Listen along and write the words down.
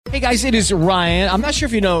Hey guys, it is Ryan. I'm not sure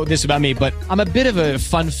if you know this about me, but I'm a bit of a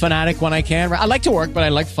fun fanatic when I can. I like to work, but I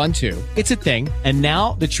like fun too. It's a thing. And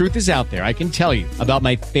now the truth is out there. I can tell you about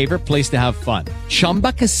my favorite place to have fun.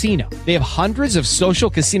 Chumba Casino. They have hundreds of social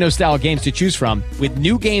casino style games to choose from with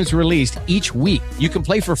new games released each week. You can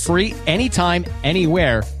play for free anytime,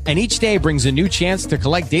 anywhere. And each day brings a new chance to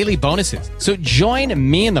collect daily bonuses. So join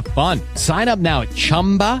me in the fun. Sign up now at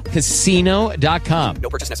ChumbaCasino.com. No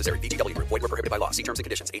purchase necessary. VGW Group. Void where prohibited by law. See terms and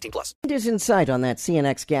conditions. 18+. It is in sight on that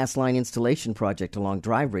CNX gas line installation project along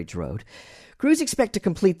Dry Ridge Road. Crews expect to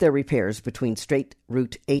complete their repairs between State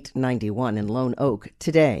Route 891 and Lone Oak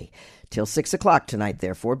today. Till 6 o'clock tonight,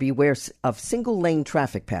 therefore, beware of single-lane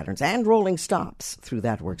traffic patterns and rolling stops through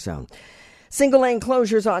that work zone. Single-lane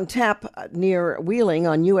closures on tap near Wheeling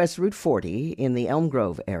on U.S. Route 40 in the Elm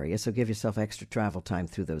Grove area, so give yourself extra travel time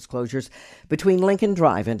through those closures between Lincoln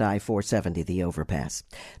Drive and I-470, the overpass.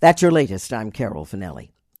 That's your latest. I'm Carol Finelli.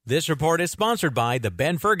 This report is sponsored by the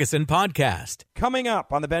Ben Ferguson Podcast. Coming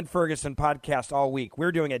up on the Ben Ferguson Podcast all week,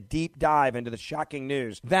 we're doing a deep dive into the shocking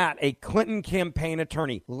news that a Clinton campaign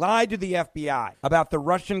attorney lied to the FBI about the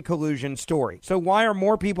Russian collusion story. So why are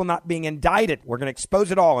more people not being indicted? We're going to expose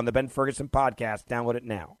it all on the Ben Ferguson Podcast. Download it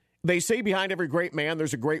now. They say behind every great man,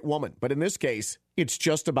 there's a great woman. But in this case, it's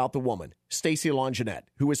just about the woman, Stacy Longinette,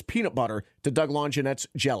 who is peanut butter to Doug Longinette's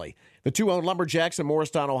jelly. The two own lumberjacks in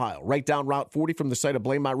Morristown, Ohio, right down Route 40 from the site of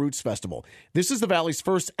Blame My Roots Festival. This is the Valley's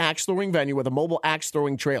first axe-throwing venue with a mobile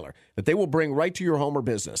axe-throwing trailer that they will bring right to your home or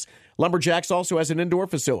business. Lumberjacks also has an indoor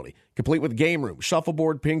facility, complete with game room,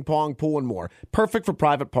 shuffleboard, ping pong, pool, and more. Perfect for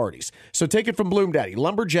private parties. So take it from Bloomdaddy.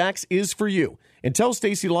 Lumberjacks is for you. And tell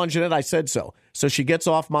Stacy Longinette I said so she gets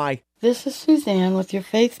off my... This is Suzanne with your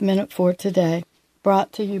Faith Minute for today,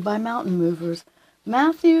 brought to you by Mountain Movers.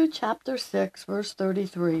 Matthew chapter 6, verse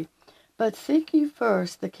 33. But seek ye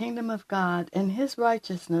first the kingdom of God and his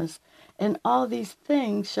righteousness, and all these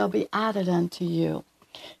things shall be added unto you.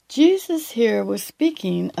 Jesus here was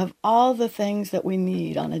speaking of all the things that we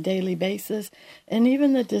need on a daily basis, and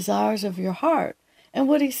even the desires of your heart. And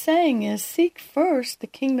what he's saying is, seek first the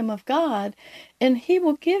kingdom of God, and he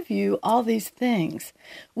will give you all these things.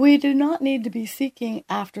 We do not need to be seeking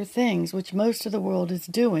after things, which most of the world is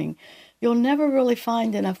doing. You'll never really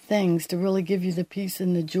find enough things to really give you the peace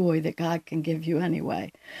and the joy that God can give you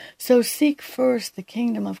anyway. So seek first the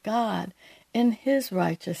kingdom of God and his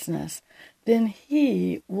righteousness. Then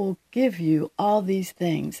he will give you all these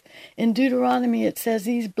things. In Deuteronomy, it says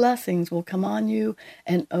these blessings will come on you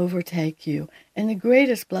and overtake you. And the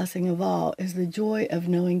greatest blessing of all is the joy of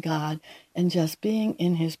knowing God and just being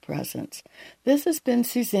in his presence. This has been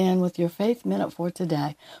Suzanne with your Faith Minute for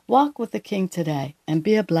today. Walk with the King today and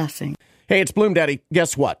be a blessing. Hey, it's Bloomdaddy.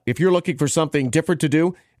 Guess what? If you're looking for something different to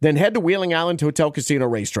do, then head to Wheeling Island Hotel Casino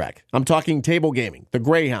Racetrack. I'm talking table gaming, the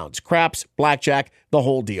Greyhounds, craps, blackjack, the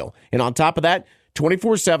whole deal. And on top of that,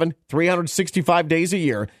 24/7, 365 days a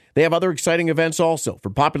year, they have other exciting events also,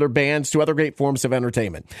 from popular bands to other great forms of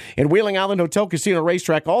entertainment. And Wheeling Island Hotel Casino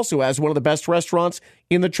Racetrack also has one of the best restaurants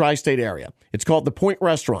in the tri-state area. It's called the Point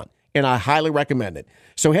Restaurant, and I highly recommend it.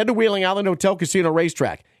 So head to Wheeling Island Hotel Casino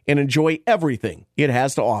Racetrack and enjoy everything it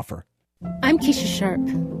has to offer. I'm Keisha Sharp.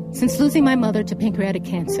 Since losing my mother to pancreatic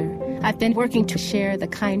cancer, I've been working to share the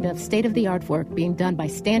kind of state-of-the-art work being done by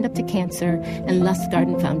Stand Up to Cancer and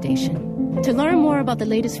Lustgarten Foundation. To learn more about the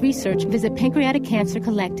latest research, visit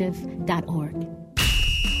pancreaticcancercollective.org.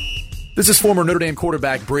 This is former Notre Dame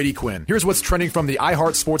quarterback Brady Quinn. Here's what's trending from the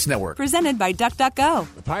iHeart Sports Network. Presented by DuckDuckGo.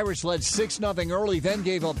 The Pirates led 6-0 early, then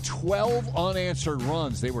gave up 12 unanswered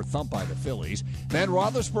runs. They were thumped by the Phillies. Ben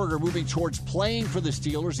Roethlisberger moving towards playing for the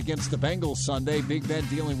Steelers against the Bengals Sunday. Big Ben,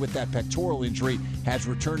 dealing with that pectoral injury, has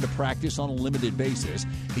returned to practice on a limited basis.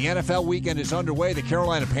 The NFL weekend is underway. The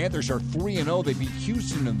Carolina Panthers are 3-0. They beat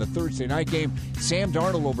Houston in the Thursday night game. Sam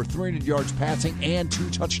Darnold over 300 yards passing and 2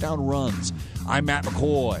 touchdown runs. I'm Matt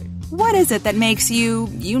McCoy. What is it that makes you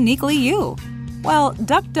uniquely you? Well,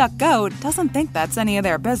 DuckDuckGo doesn't think that's any of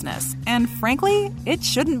their business. And frankly, it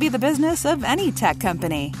shouldn't be the business of any tech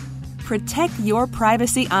company. Protect your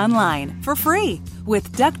privacy online for free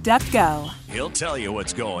with DuckDuckGo. He'll tell you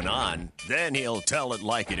what's going on, then he'll tell it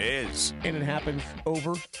like it is. And it happens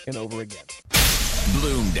over and over again.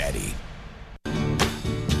 Bloomdaddy.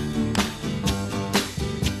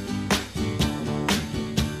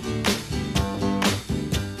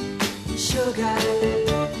 Sugar,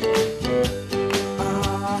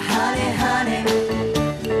 oh honey, honey,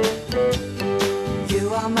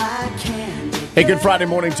 you are my candy. Hey, good Friday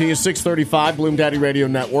morning to you, 6:35, Bloomdaddy Radio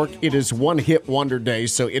Network. It is One Hit Wonder Day,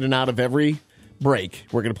 so in and out of every break,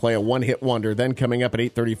 we're going to play a one-hit wonder. Then coming up at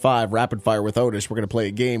 8:35, Rapid Fire with Otis, we're going to play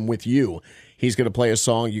a game with you He's going to play a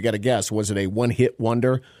song. You got to guess, was it a one-hit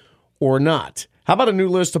wonder or not? How about a new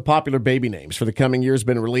list of popular baby names for the coming year has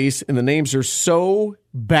been released, and the names are so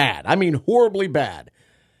bad, I mean horribly bad,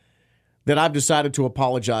 that I've decided to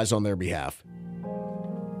apologize on their behalf.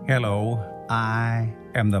 Hello, I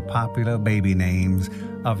am the popular baby names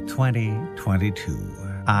of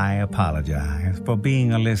 2022. I apologize for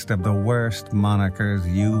being a list of the worst monikers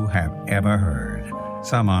you have ever heard.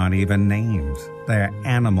 Some aren't even names. They're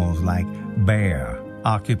animals like bear,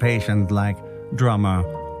 occupations like drummer,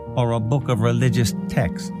 or a book of religious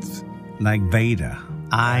texts like Veda.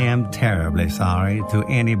 I am terribly sorry to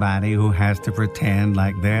anybody who has to pretend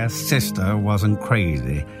like their sister wasn't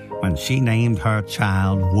crazy when she named her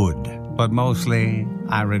child Wood. But mostly,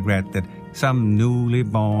 I regret that some newly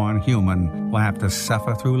born human will have to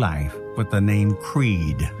suffer through life with the name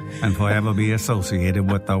Creed and forever be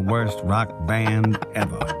associated with the worst rock band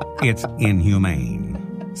ever. It's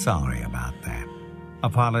inhumane. Sorry about that.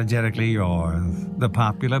 Apologetically yours, the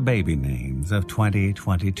popular baby names of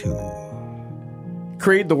 2022.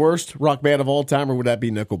 Creed, the worst rock band of all time, or would that be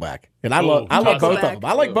Nickelback? And I love both of them.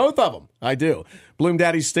 I like both of them. I do.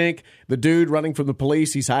 Bloomdaddy stink. The dude running from the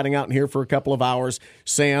police, he's hiding out in here for a couple of hours.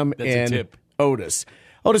 Sam and Otis.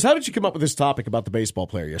 Otis, how did you come up with this topic about the baseball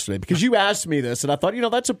player yesterday? Because you asked me this, and I thought,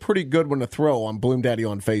 that's a pretty good one to throw on Bloomdaddy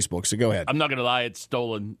on Facebook, so go ahead. I'm not going to lie, it's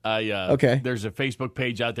stolen. Okay. There's a Facebook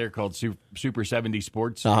page out there called Super 70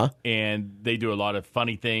 Sports, and they do a lot of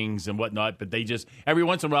funny things and whatnot, but they just, every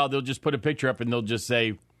once in a while, they'll just put a picture up, and they'll just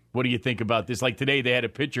say, what do you think about this? Like today, they had a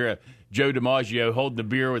picture of Joe DiMaggio holding the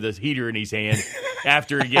beer with his heater in his hand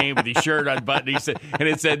after a game with his shirt unbuttoned. And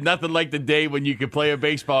it said, nothing like the day when you could play a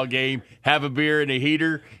baseball game, have a beer and a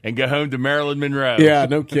heater, and go home to Marilyn Monroe. Yeah,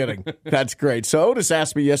 no kidding. That's great. So Otis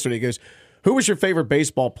asked me yesterday, he goes, who was your favorite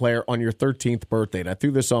baseball player on your 13th birthday? And I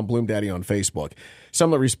threw this on Bloomdaddy on Facebook.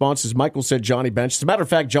 Some of the responses, Michael said Johnny Bench. As a matter of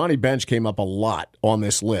fact, Johnny Bench came up a lot on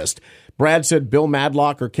this list. Brad said Bill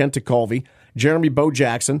Madlock or Kent Colvey. Jeremy Bo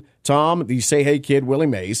Jackson, Tom, the Say Hey Kid, Willie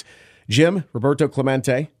Mays, Jim, Roberto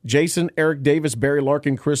Clemente, Jason, Eric Davis, Barry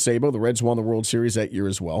Larkin, Chris Sabo. The Reds won the World Series that year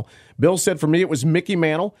as well. Bill said for me it was Mickey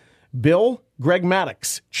Mantle, Bill, Greg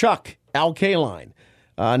Maddux, Chuck, Al Kaline,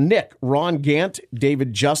 Nick, Ron Gant,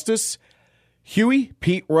 David Justice, Huey,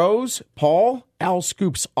 Pete Rose, Paul, Al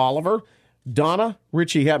Scoops Oliver, Donna,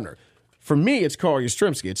 Richie Hebner. For me, it's Carl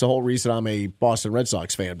Yastrzemski. It's the whole reason I'm a Boston Red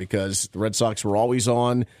Sox fan, because the Red Sox were always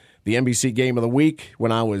on the NBC Game of the Week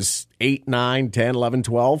when I was 8, 9, 10, 11,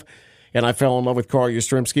 12, and I fell in love with Carl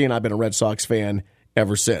Yastrzemski, and I've been a Red Sox fan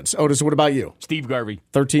ever since. Otis, what about you? Steve Garvey.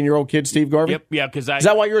 13-year-old kid Steve Garvey? Yep, yeah. Is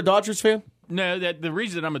that why you're a Dodgers fan? No, the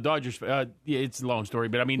reason I'm a Dodgers fan, it's a long story,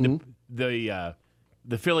 but I mean, the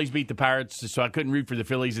Phillies beat the Pirates, so I couldn't root for the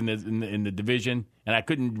Phillies in the division, and I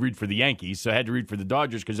couldn't root for the Yankees, so I had to root for the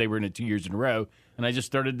Dodgers because they were in it 2 years in a row. And I just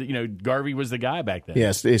started, Garvey was the guy back then.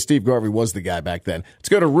 Yes, Steve Garvey was the guy back then. Let's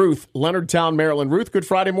go to Ruth, Leonardtown, Maryland. Ruth, good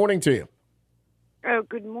Friday morning to you. Oh,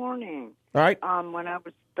 good morning. All right. When I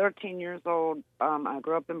was 13 years old, I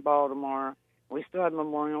grew up in Baltimore. We still had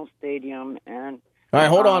Memorial Stadium. And all right,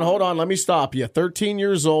 hold on. Let me stop you. 13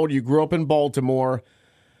 years old, you grew up in Baltimore.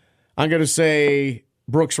 I'm going to say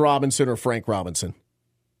Brooks Robinson or Frank Robinson.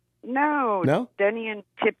 No? Denny and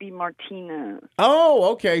Tippy Martinez.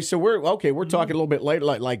 Oh, okay. So we're talking a little bit later,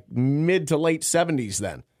 like mid to late 70s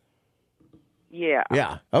then. Yeah.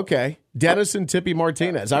 Yeah. Okay. Dennis and Tippy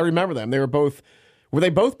Martinez. I remember them. Were they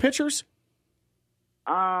both pitchers?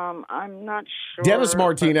 I'm not sure. Dennis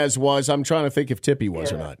Martinez was. I'm trying to think if Tippy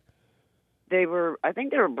was or not. I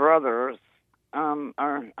think they were brothers.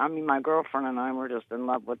 My girlfriend and I were just in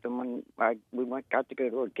love with them when got to go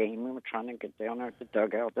to a game. We were trying to get down there at the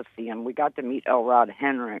dugout to see him. We got to meet Elrod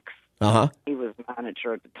Hendricks. He was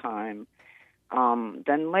manager at the time.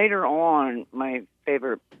 Then later on, my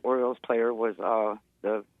favorite Orioles player was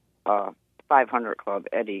the 500 Club,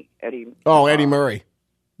 Eddie. Oh, Eddie Murray.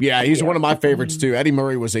 Yeah, he's one of my favorites, too. Eddie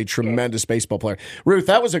Murray was a tremendous baseball player. Ruth,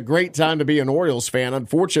 that was a great time to be an Orioles fan.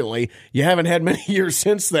 Unfortunately, you haven't had many years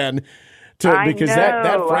since then. Because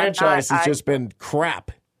that franchise has just been crap.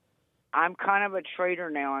 I'm kind of a traitor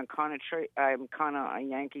now. I'm kind of a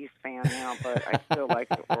Yankees fan now, but I still like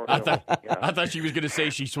the Orioles. I thought she was going to say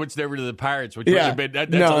she switched over to the Pirates, which would have been that's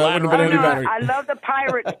that wouldn't have been any better. I love the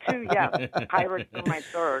Pirates too. Yeah, Pirates are my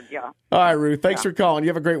third. Yeah. All right, Ruth. Thanks for calling. You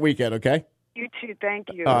have a great weekend. Okay. You too. Thank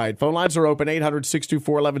you. All right. Phone lines are open.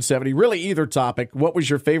 800-624-1170. Really, either topic. Who was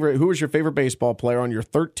your favorite baseball player on your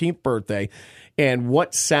 13th birthday? And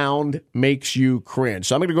what sound makes you cringe?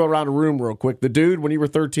 So I'm going to go around the room real quick. The dude, when you were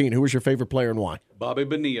 13, who was your favorite player and why? Bobby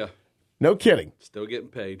Bonilla. No kidding. Still getting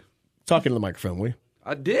paid. Talking to the microphone, will you?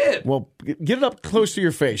 I did. Well, get it up close to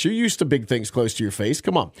your face. You're used to big things close to your face.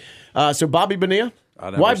 Come on. So Bobby Bonilla?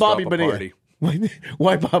 Why Bobby Bonilla?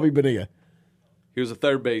 Why Bobby Bonilla? He was a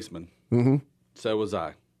third baseman. Mm-hmm. So was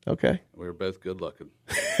I. Okay. We were both good looking.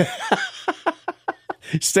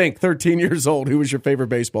 Stink, 13 years old. Who was your favorite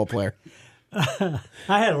baseball player? I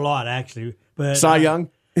had a lot, actually. But Cy Young?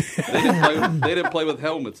 They didn't play with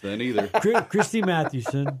helmets then either. Christy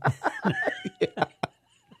Mathewson.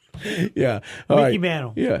 Yeah. Mickey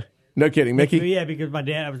Mantle. Yeah. No kidding. Mickey? Yeah, because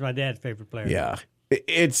I was my dad's favorite player. Yeah.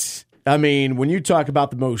 When you talk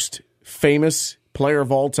about the most famous player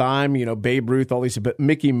of all time, Babe Ruth, all these, but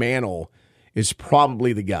Mickey Mantle is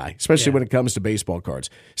probably the guy, especially when it comes to baseball cards.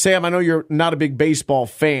 Sam, I know you're not a big baseball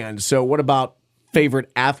fan, so what about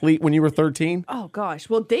favorite athlete when you were 13? Oh, gosh.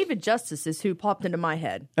 Well, David Justice is who popped into my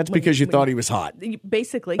head. That's because you thought he was hot.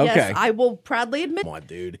 Basically, Okay. yes. I will proudly admit. Come on,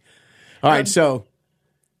 dude. All right, so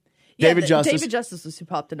David Justice. David Justice was who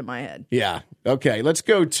popped into my head. Yeah. Okay, let's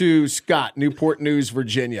go to Scott, Newport News,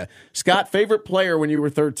 Virginia. Scott, favorite player when you were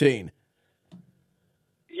 13?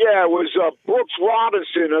 Yeah, it was Brooks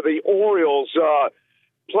Robinson of the Orioles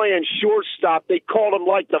playing shortstop. They called him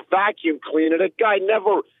like the vacuum cleaner. That guy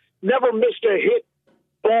never missed a hit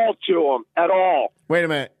ball to him at all. Wait a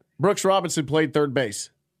minute. Brooks Robinson played third base.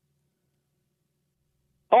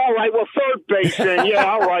 All right, well, third base then. Yeah,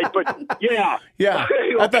 all right, but yeah. Yeah.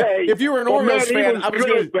 Okay. If you were an Orioles fan, I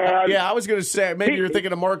was going to say maybe you're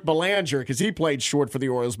thinking of Mark Belanger because he played short for the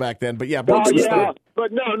Orioles back then. But yeah, Brooks was third.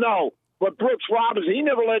 But no. But Brooks Robinson,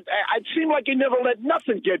 it seemed like he never let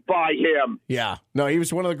nothing get by him. Yeah. No, he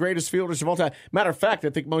was one of the greatest fielders of all time. Matter of fact,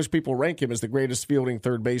 I think most people rank him as the greatest fielding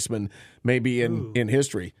third baseman maybe in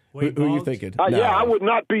history. Who are you thinking? No. Yeah, I would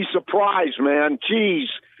not be surprised, man. Jeez.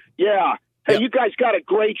 Yeah. Hey, you guys got a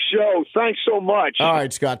great show. Thanks so much. All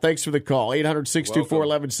right, Scott. Thanks for the call.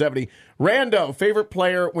 800-624-1170. Rando, favorite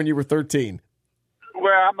player when you were 13?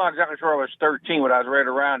 Well, I'm not exactly sure I was 13 when I was right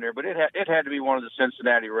around there, but it had to be one of the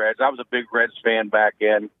Cincinnati Reds. I was a big Reds fan back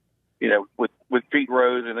then, with Pete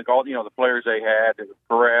Rose and all the players they had, and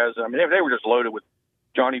Perez. I mean, they were just loaded with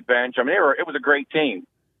Johnny Bench. I mean, it was a great team.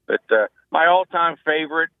 But my all-time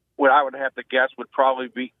favorite, what I would have to guess, would probably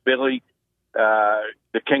be Billy,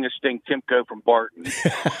 the King of Sting, Timko from Barton.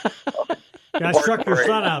 I struck your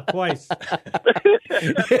son out twice.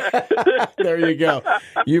 There you go.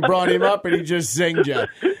 You brought him up and he just zinged you.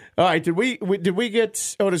 All right, did we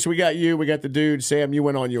get Otis? We got you. We got the dude. Sam, you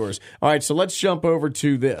went on yours. All right, so let's jump over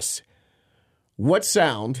to this. What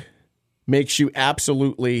sound makes you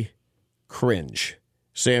absolutely cringe?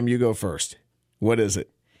 Sam, you go first. What is it?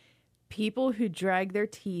 People who drag their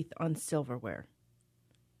teeth on silverware.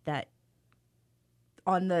 That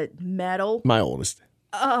on the metal. My oldest.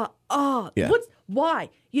 Yeah. Why?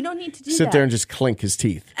 You don't need to do that. Sit there and just clink his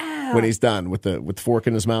teeth when he's done with the fork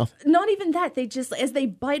in his mouth. Not even that. They just, as they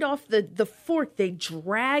bite off the fork, they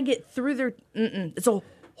drag it through their. It's a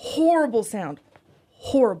horrible sound.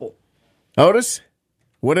 Horrible. Otis,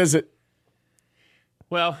 what is it?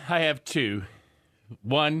 Well, I have two.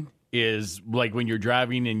 One is like when you're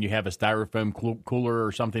driving and you have a styrofoam cooler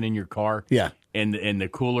or something in your car. Yeah. And the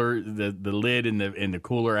cooler, the lid and the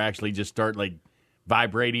cooler actually just start like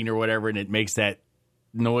vibrating or whatever, and it makes that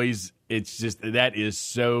noise. It's just, that is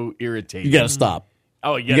so irritating. You got to stop.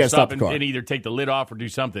 Oh, you got to stop and either take the lid off or do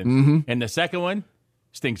something. Mm-hmm. And the second one,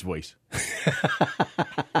 Stink's voice.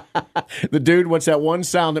 The dude, what's that one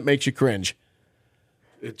sound that makes you cringe?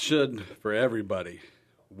 It should for everybody.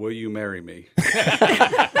 Will you marry me?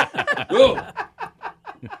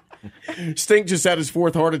 Stink just had his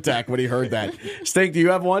fourth heart attack when he heard that. Stink, do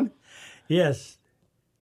you have one? Yes.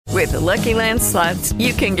 With the Lucky Land Slots,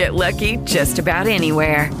 you can get lucky just about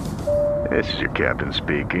anywhere. This is your captain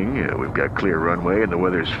speaking. We've got clear runway and the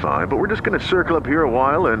weather's fine, but we're just going to circle up here a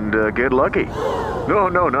while and get lucky.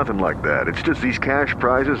 No, nothing like that. It's just these cash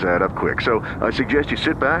prizes add up quick. So I suggest you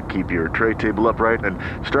sit back, keep your tray table upright, and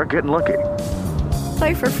start getting lucky.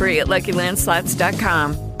 Play for free at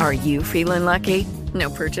LuckyLandSlots.com. Are you feeling lucky? No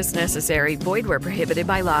purchase necessary. Void where prohibited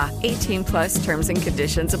by law. 18+ terms and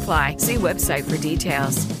conditions apply. See website for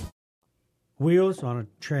details. Wheels on a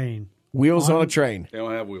train. Wheels on a train. They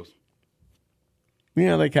don't have wheels.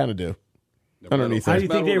 Yeah, they kind of do. They're underneath How there. do you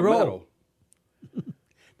think they roll? Are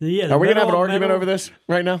we going to have an argument over this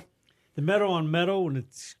right now? The metal on metal and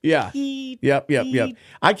it's Yep.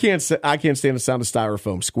 I can't stand the sound of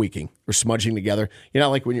styrofoam squeaking or smudging together.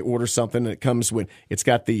 Like when you order something and it comes when it's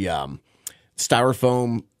got the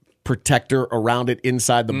styrofoam protector around it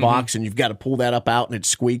inside the box, and you've got to pull that up out and it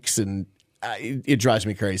squeaks, and it drives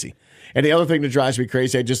me crazy. And the other thing that drives me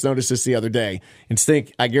crazy, I just noticed this the other day, and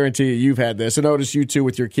Stink, I guarantee you've had this, and notice you too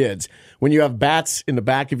with your kids. When you have bats in the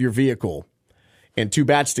back of your vehicle and two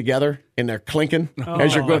bats together and they're clinking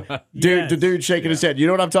as you're going, the dude shaking his head. You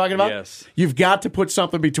know what I'm talking about? Yes. You've got to put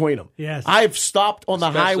something between them. Yes. I've stopped on the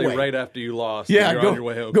Especially highway. right after you lost. Yeah, You're on your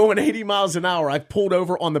way home. going 80 miles an hour. I've pulled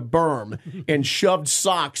over on the berm and shoved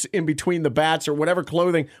socks in between the bats or whatever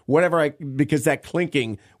clothing, because that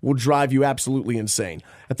clinking will drive you absolutely insane.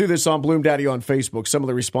 I threw this on Bloomdaddy on Facebook. Some of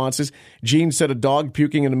the responses. Gene said a dog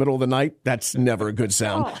puking in the middle of the night. That's never a good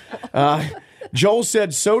sound. Joel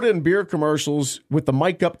said soda and beer commercials with the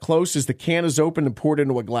mic up close as the can is opened and poured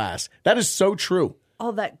into a glass. That is so true.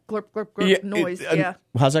 All that glurp, glurp, glurp noise.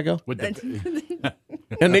 How's that go?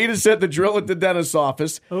 Anita said the drill at the dentist's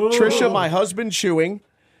office. Ooh. Trisha, my husband chewing.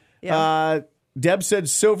 Yeah. Deb said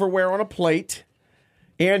silverware on a plate.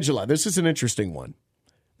 Angela, this is an interesting one.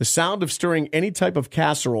 The sound of stirring any type of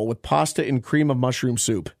casserole with pasta and cream of mushroom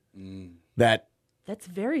soup. That's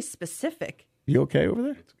very specific. You okay over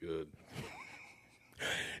there? That's good.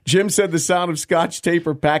 Jim said the sound of scotch tape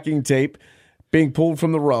or packing tape being pulled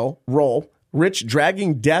from the roll. Rich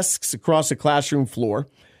dragging desks across a classroom floor.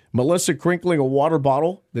 Melissa crinkling a water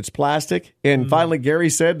bottle that's plastic. And finally, Gary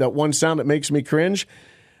said that one sound that makes me cringe,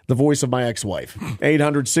 the voice of my ex-wife.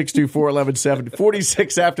 800-624-1170.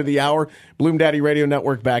 46 after the hour. Bloomdaddy Radio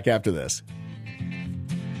Network back after this.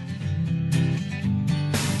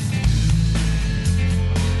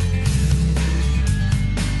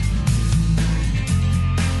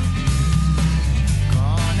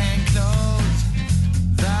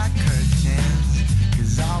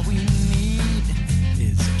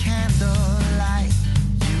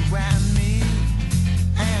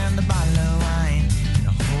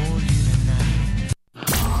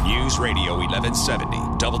 Radio 1170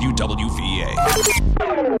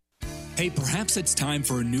 WWVA. Hey, perhaps it's time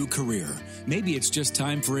for a new career. Maybe it's just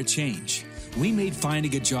time for a change. We made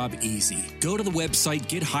finding a job easy. Go to the website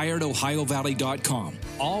gethiredohiovalley.com.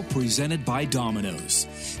 All presented by Domino's.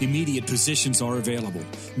 Immediate positions are available.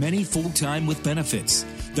 Many full-time with benefits.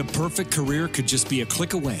 The perfect career could just be a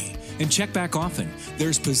click away. And check back often.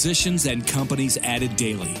 There's positions and companies added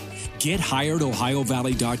daily.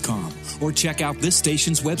 GetHiredOhioValley.com or check out this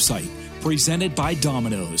station's website. Presented by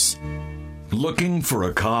Domino's. Looking for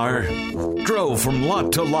a car? Drove from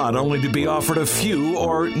lot to lot only to be offered a few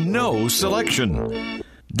or no selection.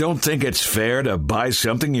 Don't think it's fair to buy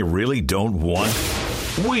something you really don't want?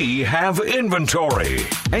 We have inventory.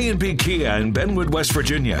 A&B Kia in Benwood, West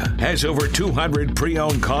Virginia has over 200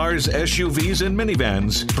 pre-owned cars, SUVs, and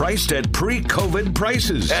minivans priced at pre-COVID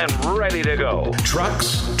prices and ready to go.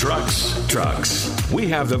 Trucks. We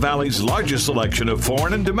have the Valley's largest selection of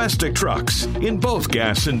foreign and domestic trucks in both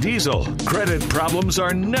gas and diesel. Credit problems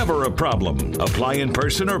are never a problem. Apply in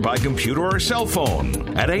person or by computer or cell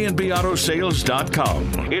phone at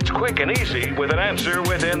ANBAutosales.com. It's quick and easy with an answer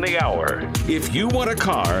within the hour. If you want a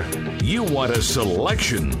car, you want a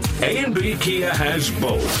selection. A&B Kia has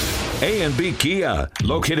both. A&B Kia,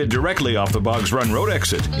 located directly off the Boggs Run Road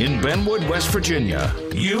exit in Benwood, West Virginia.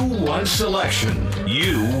 You want selection.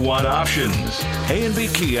 You want options. A&B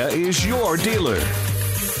Kia is your dealer.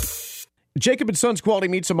 Jacob & Sons Quality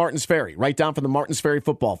Meats in Martins Ferry, right down from the Martins Ferry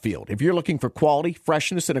football field. If you're looking for quality,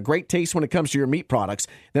 freshness, and a great taste when it comes to your meat products,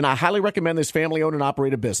 then I highly recommend this family-owned and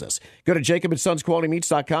operated business. Go to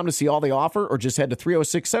jacobsonsqualitymeats.com to see all they offer, or just head to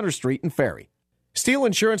 306 Center Street in Ferry. Steel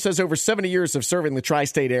Insurance has over 70 years of serving the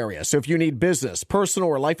tri-state area. So if you need business, personal,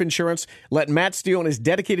 or life insurance, let Matt Steele and his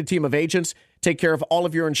dedicated team of agents take care of all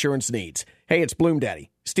of your insurance needs. Hey, it's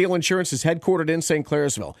Bloomdaddy. Steel Insurance is headquartered in St.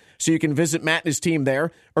 Clairsville, so you can visit Matt and his team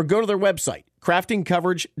there or go to their website,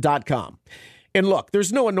 craftingcoverage.com. And look,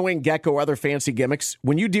 there's no annoying gecko or other fancy gimmicks.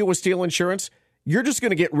 When you deal with Steel Insurance, you're just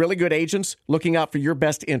going to get really good agents looking out for your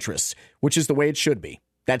best interests, which is the way it should be.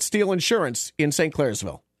 That's Steel Insurance in St.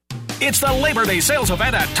 Clairsville. It's the Labor Day sales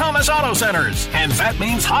event at Thomas Auto Centers, and that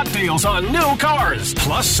means hot deals on new cars.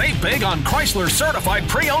 Plus, save big on Chrysler certified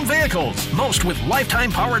pre-owned vehicles, most with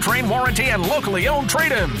lifetime powertrain warranty and locally owned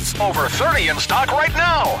trade-ins. Over 30 in stock right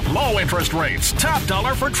now. Low interest rates, top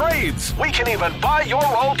dollar for trades. We can even buy your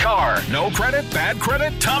old car. No credit, bad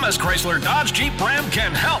credit, Thomas Chrysler Dodge Jeep Ram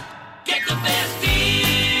can help. Get the best deal.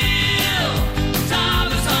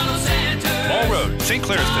 Thomas Auto Centers. Mall Road, St.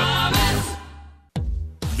 Clairsville.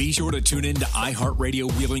 Be sure to tune in to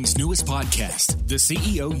iHeartRadio Wheeling's newest podcast, The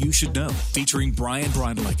CEO You Should Know, featuring Brian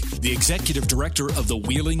Brondlich, the executive director of the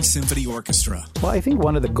Wheeling Symphony Orchestra. Well, I think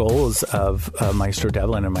one of the goals of Maestro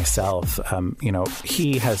Devlin and myself,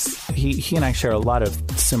 he and I share a lot of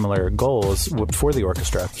similar goals for the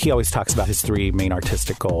orchestra. He always talks about his three main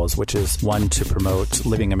artistic goals, which is one, to promote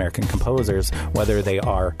living American composers, whether they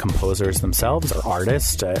are composers themselves or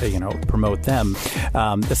artists, promote them.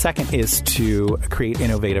 The second is to create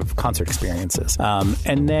innovative concert experiences.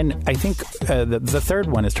 And then I think the third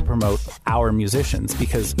one is to promote our musicians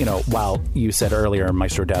because, while you said earlier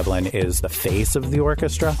Maestro Devlin is the face of the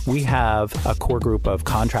orchestra, we have a core group of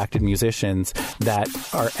contracted musicians that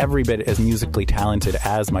are every bit as musically talented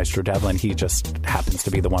as Maestro Devlin. He just happens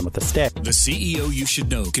to be the one with the stick. The CEO You Should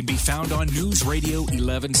Know can be found on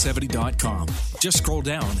newsradio1170.com. Just scroll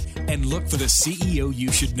down and look for the CEO You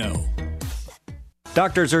Should Know.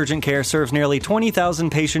 Doctors Urgent Care serves nearly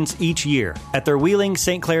 20,000 patients each year at their Wheeling,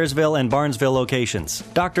 St. Clairsville, and Barnesville locations.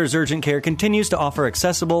 Doctors Urgent Care continues to offer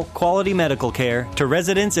accessible, quality medical care to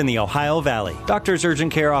residents in the Ohio Valley. Doctors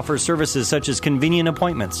Urgent Care offers services such as convenient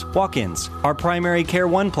appointments, walk-ins, our Primary Care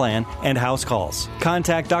 1 plan, and house calls.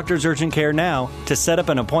 Contact Doctors Urgent Care now to set up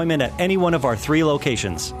an appointment at any one of our 3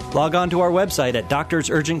 locations. Log on to our website at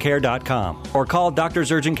drsurgentcare.com or call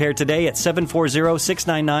Doctors Urgent Care today at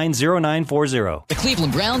 740-699-0940. The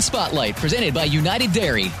Cleveland Browns Spotlight, presented by United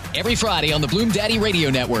Dairy, every Friday on the Bloomdaddy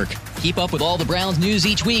Radio Network. Keep up with all the Browns news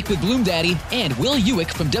each week with Bloomdaddy and Will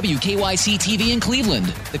Ewick from WKYC-TV in Cleveland.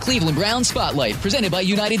 The Cleveland Browns Spotlight, presented by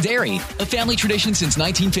United Dairy, a family tradition since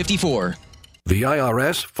 1954. The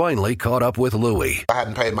IRS finally caught up with Louie. I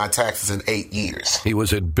hadn't paid my taxes in 8 years. He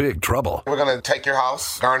was in big trouble. We're going to take your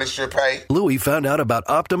house, garnish your pay. Louie found out about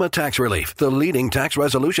Optima Tax Relief, the leading tax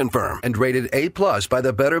resolution firm, and rated A+ by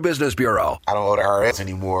the Better Business Bureau. I don't owe the IRS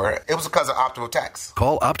anymore. It was because of Optima Tax.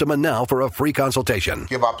 Call Optima now for a free consultation.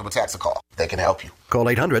 Give Optima Tax a call. They can help you. Call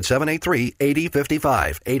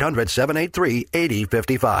 800-783-8055.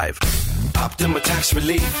 800-783-8055. Optima Tax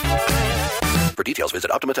Relief. For details,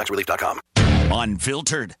 visit OptimaTaxRelief.com.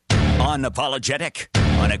 Unfiltered, unapologetic,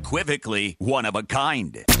 unequivocally one of a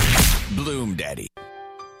kind. Bloomdaddy.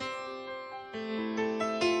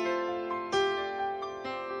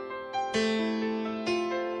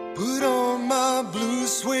 Put on my blue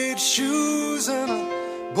suede shoes and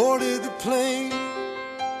I boarded the plane.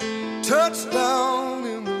 Touchdown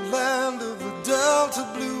in the land of the Delta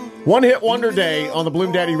Blues. One hit wonder day on the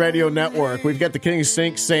Bloomdaddy Radio Network. We've got the King of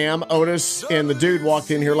Sink, Sam, Otis, and the dude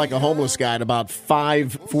walked in here like a homeless guy at about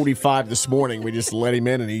 5:45 this morning. We just let him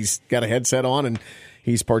in, and he's got a headset on, and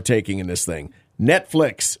he's partaking in this thing.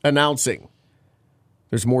 Netflix announcing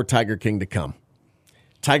there's more Tiger King to come.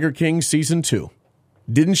 Tiger King Season 2.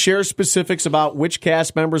 Didn't share specifics about which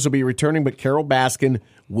cast members will be returning, but Carol Baskin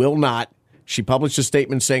will not. She published a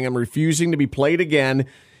statement saying, "I'm refusing to be played again."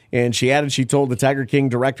 And she added she told the Tiger King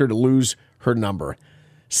director to lose her number.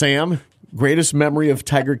 Sam, greatest memory of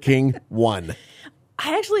Tiger King 1.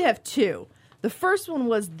 I actually have 2. The first one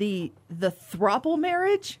was the throuple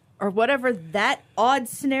marriage, or whatever that odd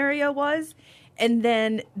scenario was. And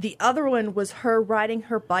then the other one was her riding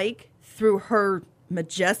her bike through her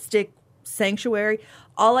majestic sanctuary.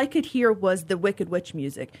 All I could hear was the Wicked Witch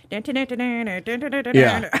music. Yeah,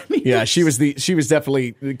 she was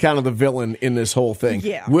definitely kind of the villain in this whole thing.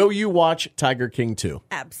 Yeah. Will you watch Tiger King 2?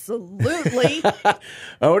 Absolutely.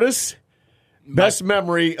 Otis, best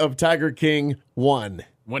memory of Tiger King 1.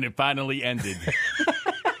 When it finally ended.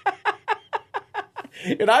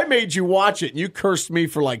 And I made you watch it, and you cursed me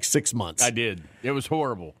for like 6 months. I did. It was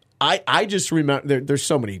horrible. I just remember, there's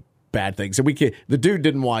so many bad things. And the dude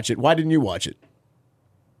didn't watch it. Why didn't you watch it?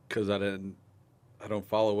 Because I don't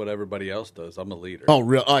follow what everybody else does. I'm a leader. Oh,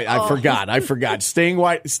 real? I forgot. Stink,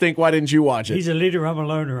 why didn't you watch it? He's a leader. I'm a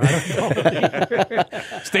loner. I don't know.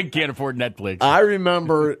 Stink can't afford Netflix. I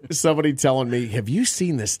remember somebody telling me, "Have you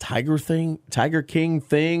seen this Tiger King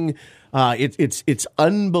thing? It's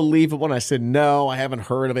unbelievable." And I said, "No, I haven't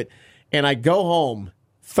heard of it." And I go home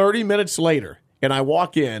 30 minutes later, and I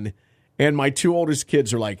walk in, and my 2 oldest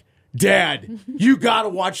kids are like, "Dad, you got to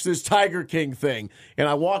watch this Tiger King thing." And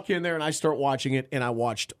I walk in there and I start watching it, and I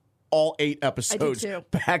watched all 8 episodes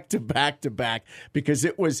back to back to back because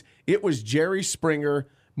it was Jerry Springer,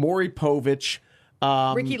 Maury Povich,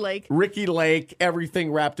 Ricky Lake, everything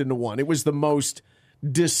wrapped into one. It was the most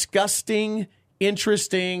disgusting,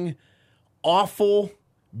 interesting, awful,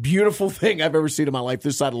 beautiful thing I've ever seen in my life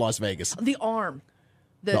this side of Las Vegas. The arm.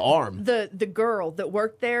 The arm. The girl that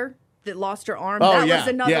worked there that lost her arm. Oh, that yeah, was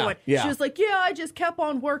another one. yeah. She was like, "Yeah, I just kept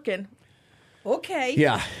on working." Okay.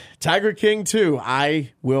 Yeah. Tiger King 2,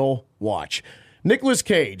 I will watch. Nicolas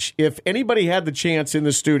Cage. If anybody had the chance in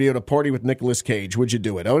the studio to party with Nicolas Cage, would you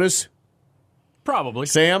do it? Otis? Probably.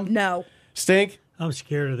 Sam? No. Stink? I'm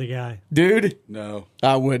scared of the guy. Dude? No.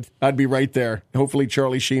 I would. I'd be right there. Hopefully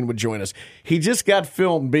Charlie Sheen would join us. He just got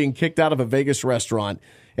filmed being kicked out of a Vegas restaurant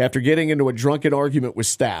after getting into a drunken argument with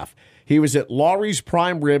staff. He was at Laurie's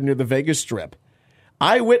Prime Rib near the Vegas Strip.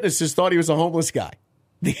 Eyewitnesses thought he was a homeless guy.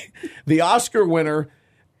 The Oscar winner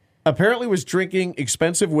apparently was drinking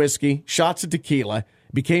expensive whiskey, shots of tequila,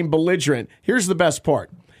 became belligerent. Here's the best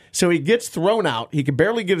part. So he gets thrown out. He can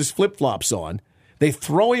barely get his flip-flops on. They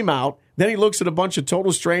throw him out. Then he looks at a bunch of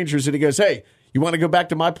total strangers and he goes, hey, you want to go back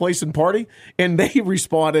to my place and party? And they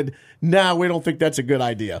responded, no, we don't think that's a good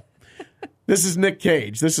idea. This is Nick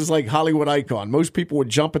Cage. This is like Hollywood icon. Most people would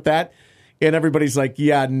jump at that. And everybody's like,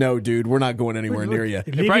 yeah, no, dude, we're not going anywhere near you.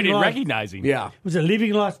 They probably didn't recognize him. Yeah. Was it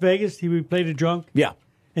Leaving Las Vegas? He played a drunk? Yeah.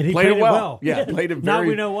 And he played it well. Yeah, played it very, now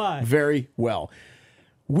we know why. Very well.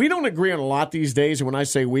 We don't agree on a lot these days. And when I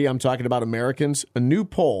say we, I'm talking about Americans. A new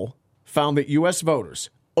poll found that U.S. voters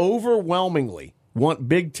overwhelmingly want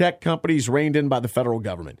big tech companies reined in by the federal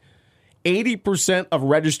government. 80% of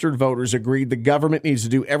registered voters agreed the government needs to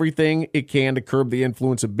do everything it can to curb the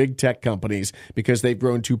influence of big tech companies because they've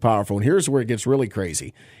grown too powerful. And here's where it gets really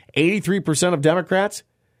crazy. 83% of Democrats,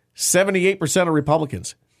 78% of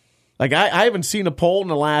Republicans. Like, I haven't seen a poll in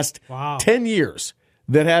the last 10 years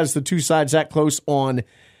that has the two sides that close on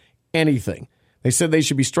anything. They said they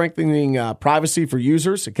should be strengthening privacy for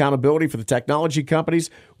users, accountability for the technology companies,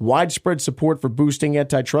 widespread support for boosting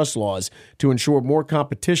antitrust laws to ensure more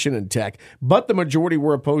competition in tech. But the majority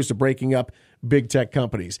were opposed to breaking up big tech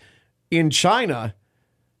companies. In China,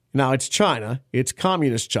 now it's China, it's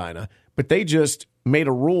communist China, but they just made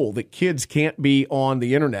a rule that kids can't be on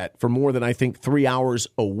the internet for more than, I think, 3 hours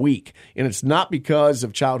a week. And it's not because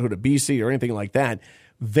of childhood obesity or anything like that.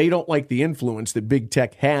 They don't like the influence that big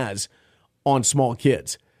tech has on small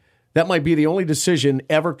kids. That might be the only decision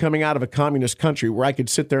ever coming out of a communist country where I could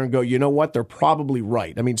sit there and go, you know what, they're probably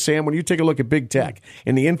right. I mean, Sam, when you take a look at big tech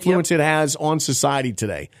and the influence it has on society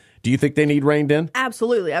today, do you think they need reined in?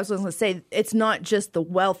 Absolutely. I was going to say, it's not just the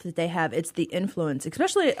wealth that they have, it's the influence.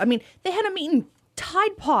 Especially, I mean, they had them eating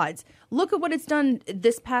Tide Pods. Look at what it's done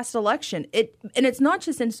this past election. And it's not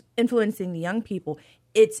just influencing the young people,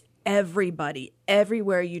 it's everybody,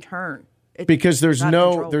 everywhere you turn. Because there's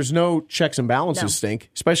no checks and balances, Stink,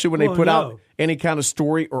 especially when they put out any kind of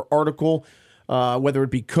story or article, whether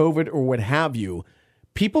it be COVID or what have you.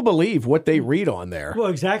 People believe what they read on there. Well,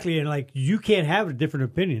 exactly. And, like, you can't have a different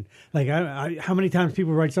opinion. Like, how many times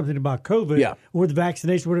people write something about COVID or the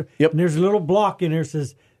vaccination, whatever, and there's a little block in there that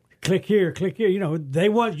says, click here, click here. You know, they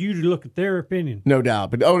want you to look at their opinion. No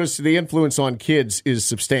doubt. But, Otis, the influence on kids is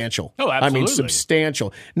substantial. Oh, absolutely. I mean,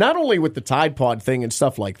 substantial. Not only with the Tide Pod thing and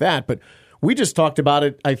stuff like that, but we just talked about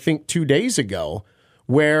it, I think, 2 days ago,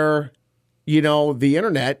 where, you know, the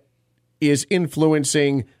internet is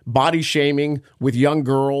influencing body shaming with young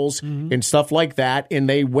girls and stuff like that. And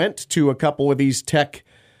they went to a couple of these tech,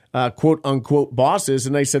 quote unquote, bosses,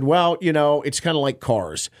 and they said, well, you know, it's kind of like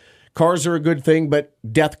cars. Cars are a good thing, but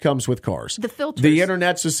death comes with cars. The filters. The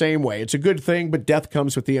internet's the same way. It's a good thing, but death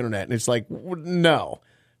comes with the internet. And it's like, no,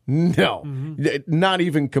 not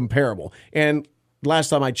even comparable. And last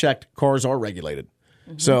time I checked, cars are regulated.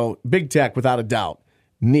 So big tech, without a doubt,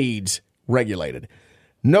 needs regulated.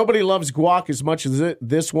 Nobody loves guac as much as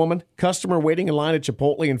this woman. Customer waiting in line at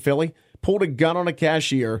Chipotle in Philly pulled a gun on a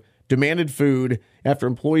cashier, demanded food after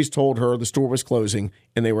employees told her the store was closing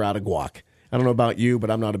and they were out of guac. I don't know about you,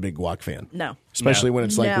 but I'm not a big guac fan. No. Especially when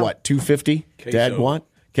it's like, what, $2.50? Dad, what?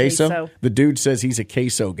 Queso? The dude says he's a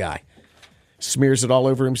queso guy. Smears it all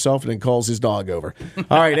over himself and then calls his dog over.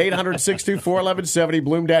 All right, 800-624-1170,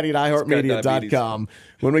 Bloomdaddy at iHeartMedia.com.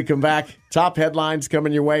 When we come back, top headlines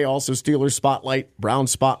coming your way. Also, Steelers Spotlight, Brown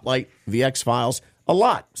Spotlight, the X-Files. A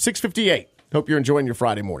lot. 6:58. Hope you're enjoying your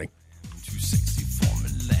Friday morning. Too sexy for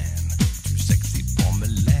Milan, too sexy for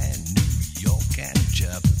Milan, New York and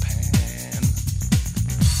Japan.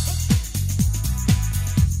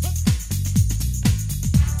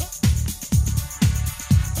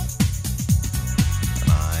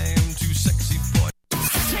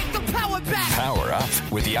 Power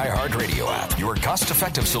up with the iHeartRadio app, your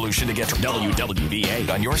cost-effective solution to get WWVA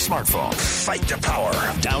on your smartphone. Fight the power.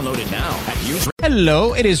 Download it now at Use.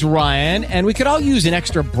 Hello, it is Ryan, and we could all use an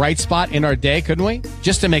extra bright spot in our day, couldn't we?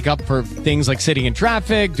 Just to make up for things like sitting in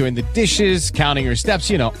traffic, doing the dishes, counting your steps,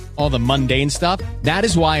 you know, all the mundane stuff. That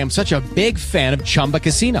is why I'm such a big fan of Chumba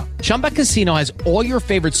Casino. Chumba Casino has all your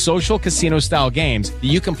favorite social casino-style games that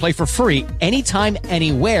you can play for free anytime,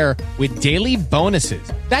 anywhere with daily bonuses.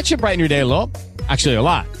 That should brighten your day a little. Actually, a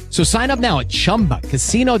lot. So sign up now at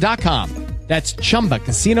ChumbaCasino.com. That's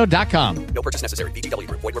ChumbaCasino.com. No purchase necessary. VGW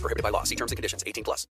Group. Void where prohibited by law. See terms and conditions. 18+.